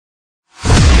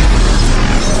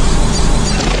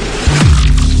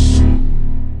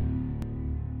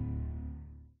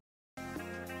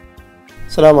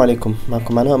السلام عليكم،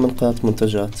 معكم علاء من قناة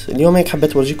منتجات. اليوم هيك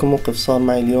حبيت أورجيكم موقف صار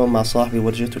معي اليوم مع صاحبي،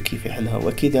 ورجيته كيف يحلها،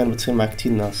 وأكيد يعني بتصير مع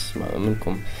كتير ناس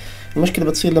منكم. المشكلة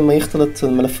بتصير لما يختلط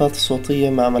الملفات الصوتية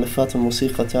مع ملفات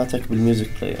الموسيقى تاعتك بالميوزك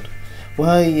بلاير،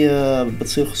 وهاي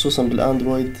بتصير خصوصا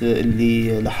بالاندرويد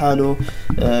اللي لحاله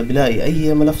بلاقي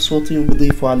أي ملف صوتي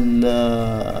وبضيفه على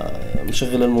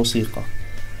مشغل الموسيقى.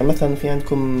 مثلا في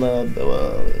عندكم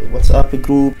واتساب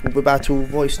جروب وببعتوا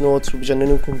فويس نوتس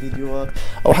وبجننوكم فيديوهات،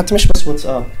 او حتى مش بس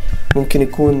واتساب، ممكن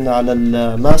يكون على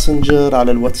الماسنجر،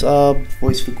 على الواتساب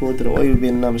فويس ريكوردر او اي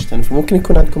برنامج تاني. فممكن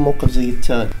يكون عندكم موقف زي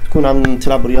التالي: تكون عم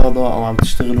تلعب رياضة او عم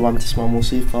تشتغل وعم تسمع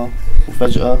موسيقى،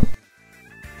 وفجأة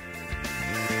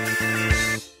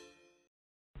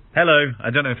Hello, I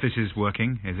don't know if this is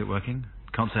working. Is it working?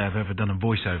 Can't say I've ever done a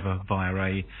voiceover via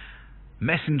a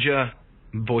messenger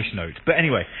voice note. But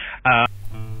anyway.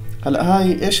 هلا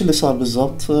هاي ايش اللي صار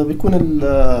بالضبط؟ بيكون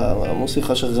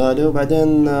الموسيقى شغالة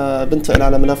وبعدين بنتقل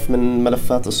على ملف من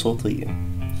الملفات الصوتية.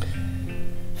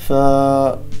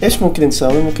 فايش ممكن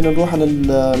نسوي؟ ممكن نروح على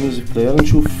الميوزك بلاير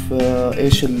نشوف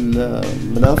ايش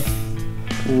الملف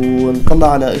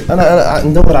ونطلع على انا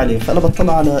ندور عليه. فانا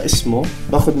بطلع على اسمه،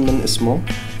 باخذ من اسمه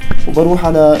وبروح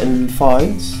على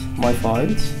الفايلز، ماي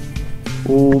فايلز،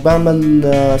 وبعمل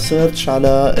سيرش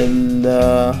على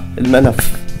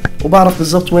الملف، وبعرف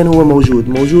بالضبط وين هو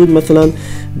موجود مثلا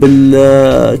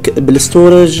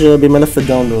بالستورج بملف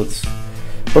الداونلودز.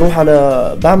 بروح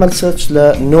على بعمل سيرش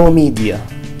لنو ميديا،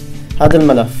 هذا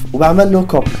الملف، وبعمل له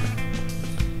كوبي.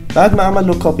 بعد ما عمل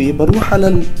له كوبي بروح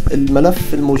على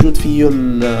الملف الموجود فيه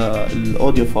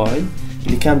الاوديو فايل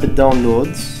اللي كان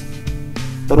بالداونلودز،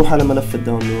 بروح على ملف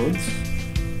الداونلودز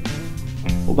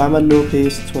وبعمل له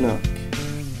بيست هناك.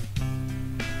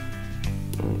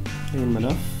 هي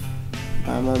الملف،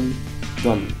 بعمل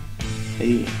done،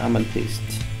 هي عمل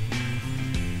paste.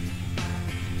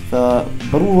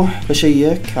 فبروح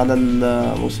بشيك على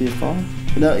الموسيقى،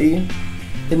 بلاقي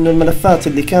انه الملفات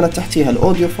اللي كانت تحتيها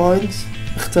الاوديو فايلز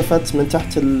اختفت من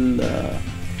تحت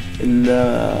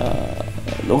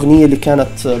الاغنية اللي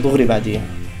كانت دغري بعديها.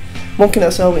 ممكن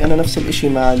اسوي انا نفس الاشي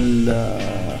مع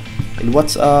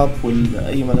الواتساب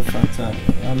واي ملفات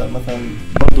ثانية. هلا مثلا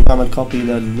برضو بعمل كوبي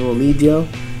للنو ميديا،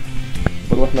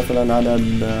 بروح مثلا على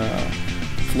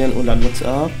خلينا نقول على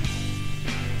الواتساب،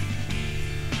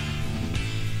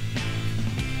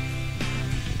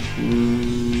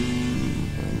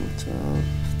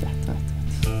 تحت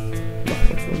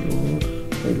لخبط الامور.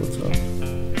 هاي الواتساب،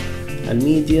 على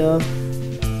الميديا،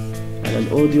 على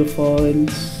الاوديو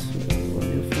فايلز،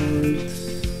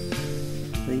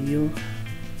 ايوه،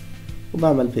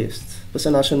 وبعمل بيست. بس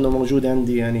انا عشان موجود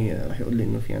عندي يعني راح يقول لي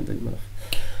انه في عندي الملف.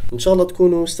 ان شاء الله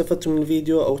تكونوا استفدتوا من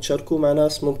الفيديو او تشاركوه مع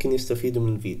ناس ممكن يستفيدوا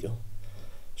من الفيديو.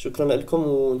 شكرا لكم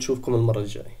ونشوفكم المرة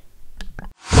الجاية.